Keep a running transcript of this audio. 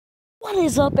What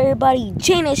is up, everybody?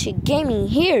 J-Nation Gaming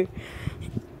here,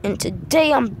 and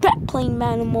today I'm back playing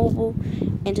Madden Mobile.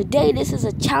 And today this is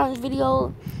a challenge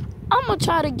video. I'm gonna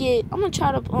try to get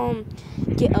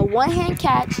a one-hand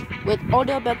catch with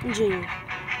Odell Beckham Jr.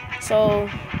 So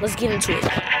let's get into it.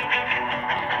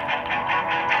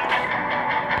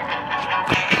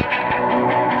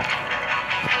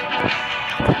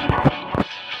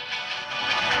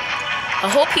 I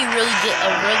hope he really get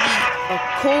a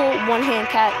cool one-hand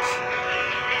catch.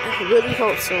 I really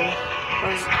hope so.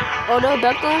 Odell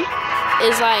Beckham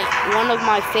is like one of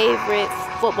my favorite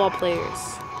football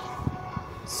players.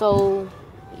 So,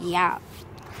 yeah.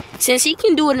 Since he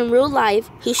can do it in real life,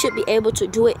 he should be able to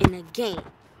do it in a game.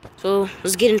 So,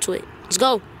 let's get into it. Let's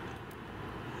go.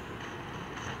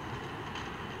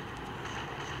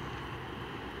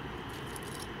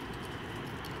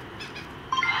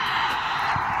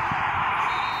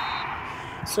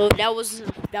 So, that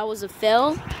was a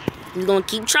fail. We're gonna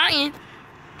keep trying.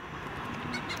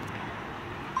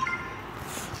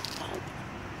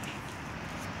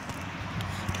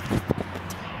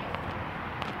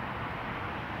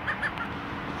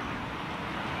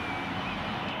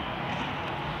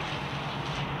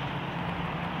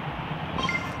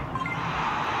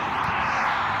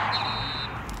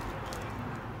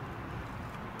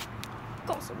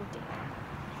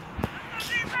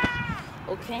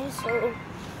 Okay, so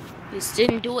this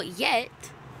didn't do it yet.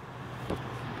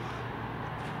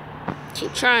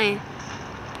 Keep trying.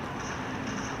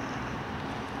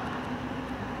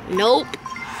 Nope.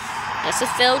 That's a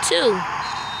fail too.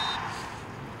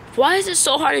 Why is it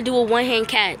so hard to do a one-hand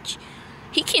catch?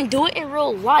 He can do it in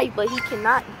real life, but he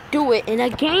cannot do it in a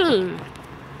game.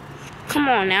 Come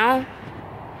on now.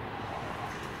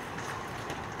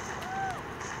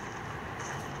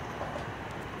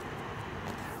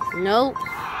 Nope.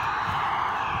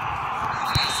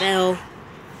 Fail.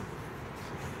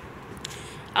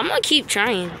 I'm gonna keep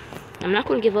trying. I'm not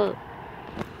gonna give up.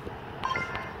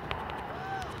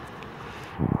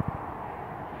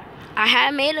 I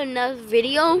had made another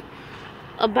video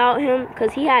about him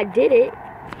because he did it.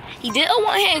 He did a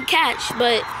one-hand catch,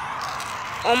 but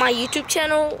on my YouTube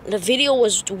channel, the video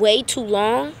was way too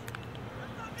long,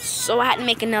 so I had to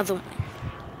make another one.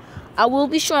 I will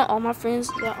be showing all my friends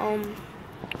that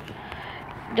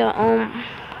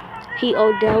he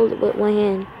Odell with one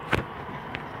hand.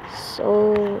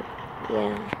 So,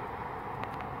 yeah.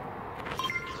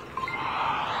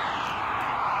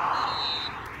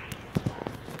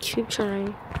 Keep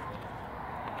trying.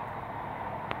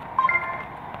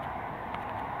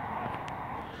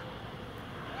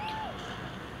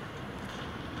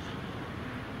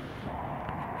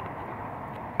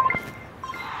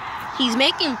 He's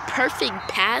making perfect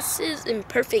passes and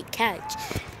perfect catch.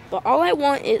 But all I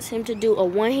want is him to do a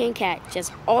one-hand catch.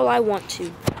 That's all I want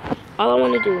to. All I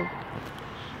want to do.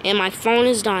 And my phone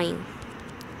is dying.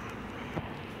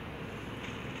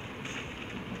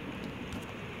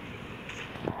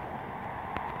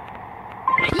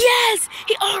 Yes!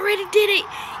 He already did it!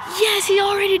 Yes, he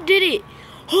already did it!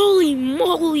 Holy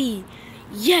moly!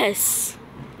 Yes!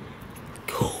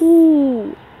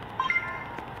 Cool!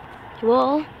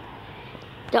 Well,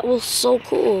 that was so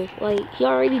cool. Like, he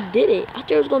already did it. I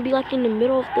thought it was gonna be like in the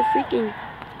middle of the freaking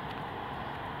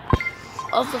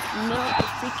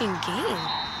game.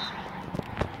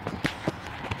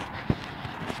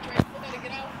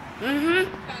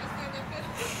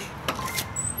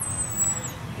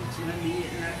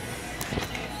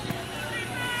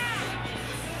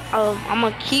 I'm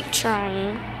gonna keep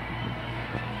trying.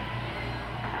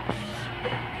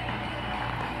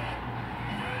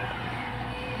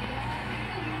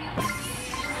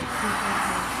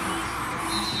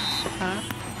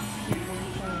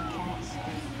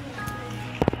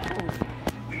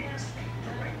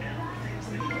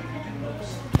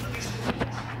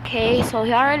 Okay, so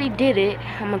he already did it.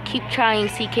 I'm gonna keep trying,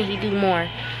 see can he do more.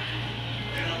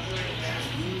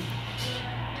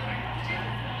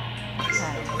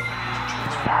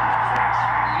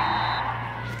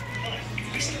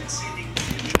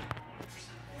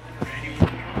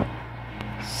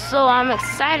 So I'm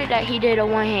excited that he did a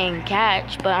one-hand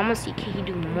catch, but I'm gonna see can he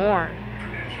do more.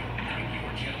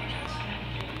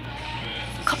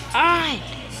 Come on!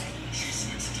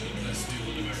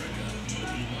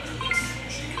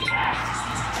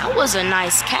 That was a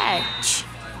nice catch.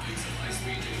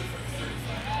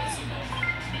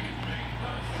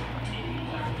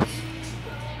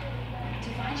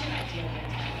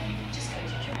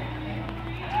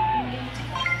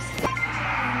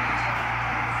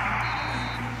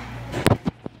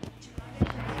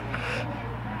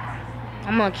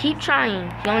 I'm gonna keep trying.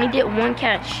 He only did one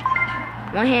catch.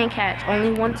 One hand catch,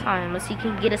 only one time. Let's see if he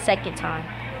can get a second time.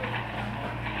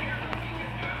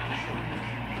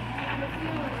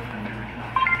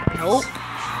 Nope.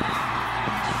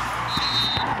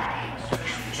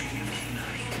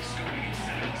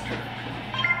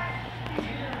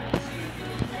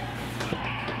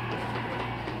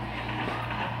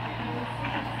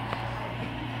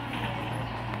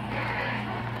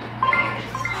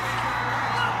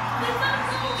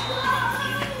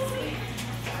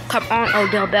 Come on,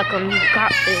 Odell Beckham, you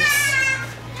got this.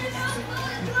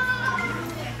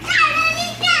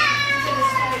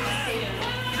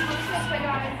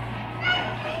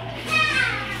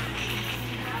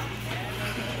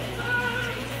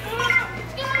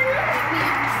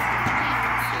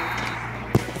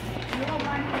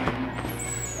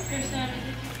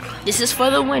 This is for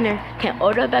the winner. Can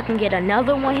Odell Beckham get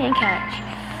another one-hand catch?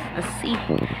 Let's see.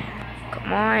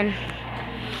 Come on.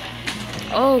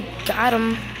 Oh, got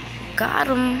him. Got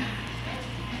him.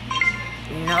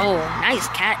 No, nice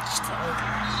catch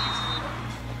though.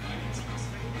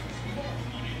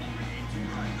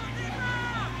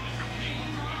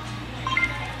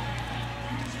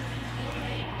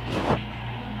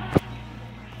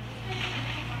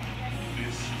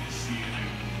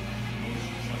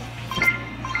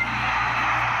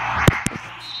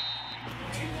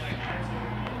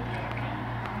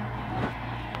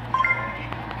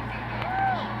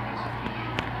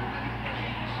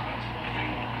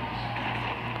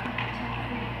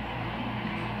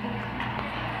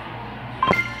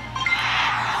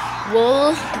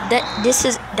 Well,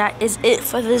 that is it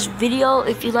for this video.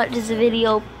 If you like this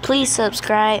video, please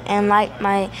subscribe and like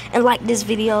this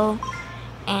video,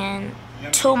 and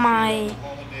to my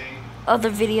other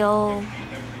video,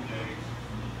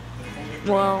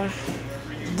 well,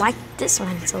 like this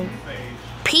one. So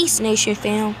peace, Nation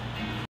fam.